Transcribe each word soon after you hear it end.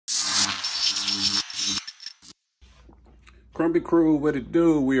Crombie crew, what it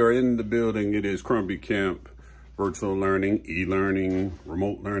do? We are in the building. It is Crombie Camp, virtual learning, e-learning,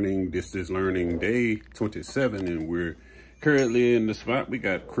 remote learning, distance learning, day 27, and we're currently in the spot. We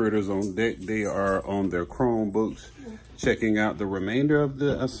got critters on deck. They are on their Chromebooks, checking out the remainder of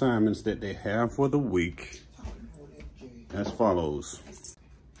the assignments that they have for the week as follows.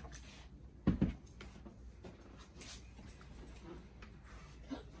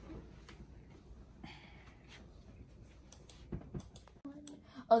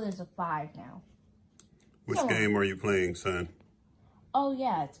 Oh, there's a 5 now. Which game are you playing, son? Oh,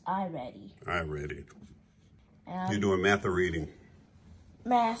 yeah, it's iReady. iReady. You're doing math or reading?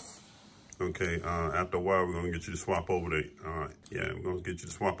 Math. Okay, after a while, we're going to get you to swap over to, we're going to get you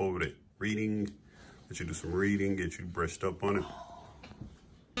to swap over to reading, get you to do some reading, get you brushed up on it.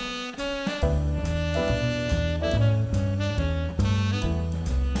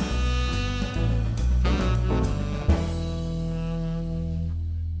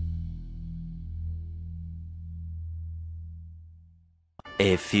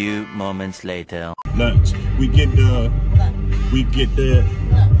 A few moments later. Lunch. We about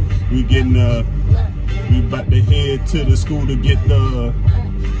to head to the school to get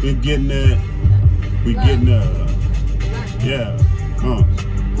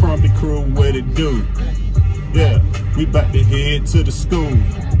Crombie crew, what it do? Yeah, we about to head to the school.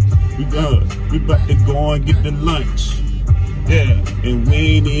 We about to go and get the lunch. Yeah, and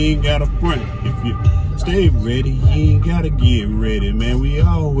we ain't got a front. If you stay ready, you ain't gotta get ready, man. We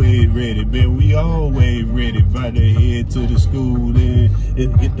always ready, man. We always ready. About to head to the school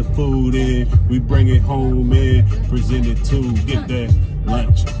and get the food in. We bring it home, man. Present it to get that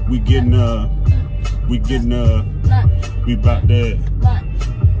lunch. We about that.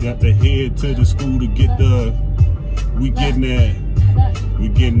 Got to head to the school to get the. We getting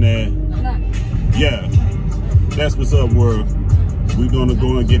that. Yeah, that's what's up, world. We're gonna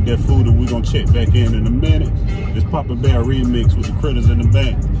go and get that food and we're gonna check back in a minute. It's Papa Bear remix with the critters in the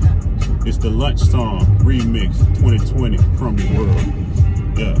back. It's the lunch song remix 2020 Crombie world.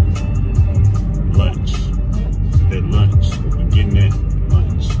 Yeah. Lunch. That lunch. We're getting that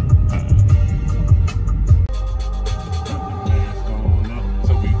lunch.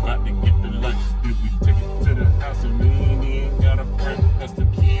 So we about to get the lunch. If we take it to the house and we ain't got a friend, cause the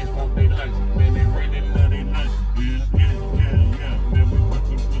kids want their lunch. Man, they really love their lunch.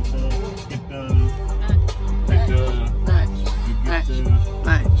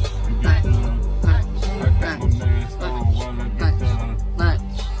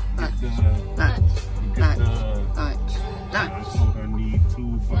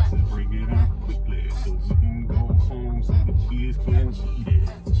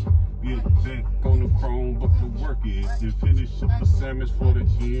 And finish up assignments for the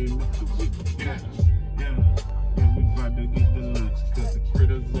end of the week. Yeah, we about to get the lunch, cause the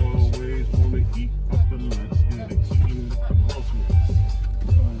critters always wanna eat up the lunch. Yeah, they eating up the groceries.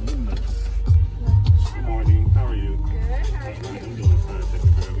 Good morning, how are you? Good, how are you? I'm doing fine, thank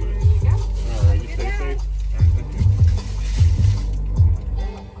you very much. There you go. Alright, you stay safe? Alright, thank you.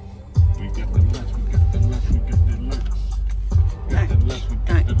 We got the lunch, we got the lunch. We got the lunch, we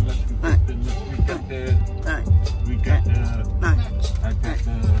got the lunch, we got the lunch. We got that. We got the lunch. I got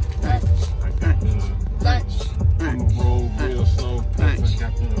the lunch. I'ma roll real slow. I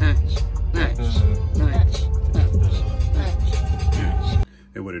got the lunch.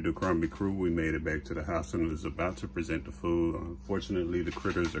 And what it do, Crombie crew? We made it back to the house and was about to present the food. Unfortunately, the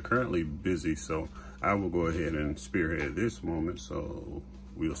critters are currently busy, so I will go ahead and spearhead this moment. So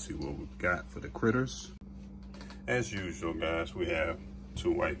we'll see what we've got for the critters. As usual, guys, we have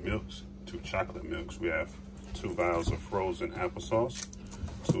 2 white milks, 2 chocolate milks. We have 2 vials of frozen applesauce,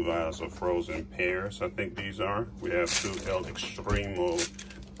 2 vials of frozen pears, I think these are. We have 2 El Extremo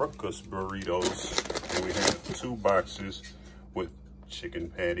breakfast burritos, and we have 2 boxes with chicken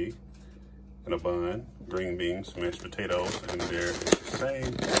patty and a bun, green beans, mashed potatoes, and there is the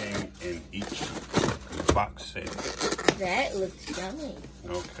same thing in each box set. That looks yummy.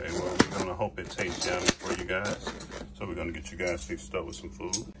 Okay, well, we're gonna hope it tastes yummy for you guys. So we're gonna get you guys fixed up with some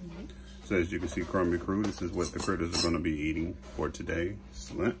food. So as you can see, Crombie crew, this is what the critters are gonna be eating for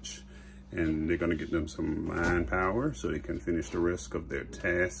today's lunch. And they're gonna get them some mind power so they can finish the rest of their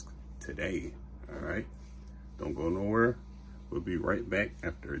task today, all right? Don't go nowhere. We'll be right back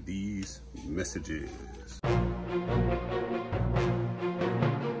after these messages.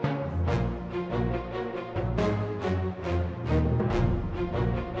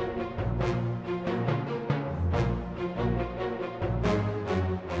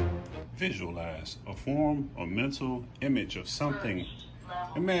 Visualize a form or mental image of something.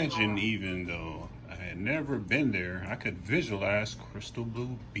 Imagine, even though I had never been there, I could visualize crystal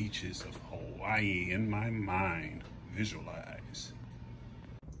blue beaches of Hawaii in my mind. Visualize.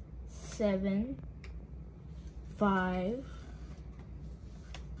 7, 5,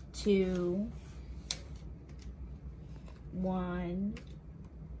 2, 1,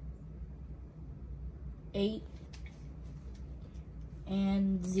 8,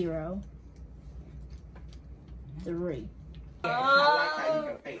 and 0, 3.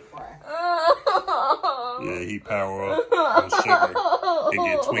 Yeah, he power up on sugar and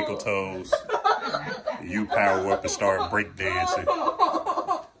get twinkle toes. You power up and start break dancing.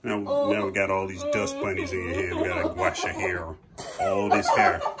 Now we got all these dust bunnies in your hair. We gotta wash your hair. All this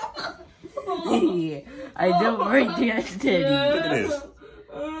hair. Yeah, I don't break dance, Daddy. Look at this.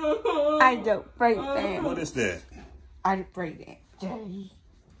 I don't break dance. What is that? I don't break dance, Daddy.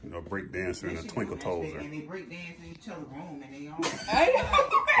 You know, break dancer and a twinkle toes. And they break dance in each other's room and they all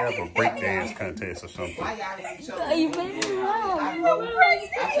Have a break dance contest or something. why y'all in each other's You room? made me laugh. I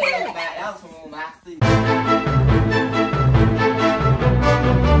tell everybody else room I see.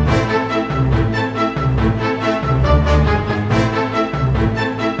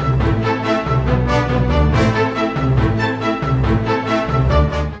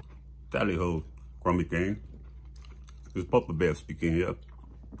 Tally ho, Crombie gang. This is Papa Bear speaking here.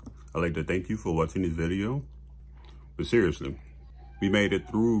 I'd like to thank you for watching this video. But seriously, we made it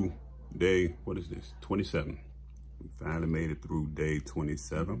through day, what is this, 27. We finally made it through day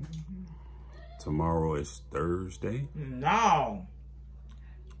 27. Tomorrow is Thursday. No.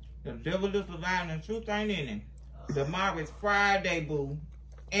 The devil is alive and the truth ain't in him. Tomorrow is Friday, boo.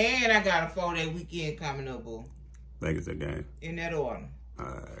 And I got a 4-day weekend coming up, boo. Thank you, gang. In that order.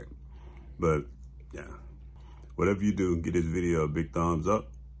 Alright. But, yeah. Whatever you do, give this video a big thumbs up.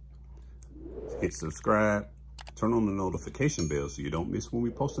 Hit subscribe. Turn on the notification bell so you don't miss when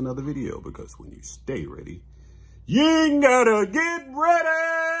we post another video. Because when you stay ready, you ain't gotta get ready.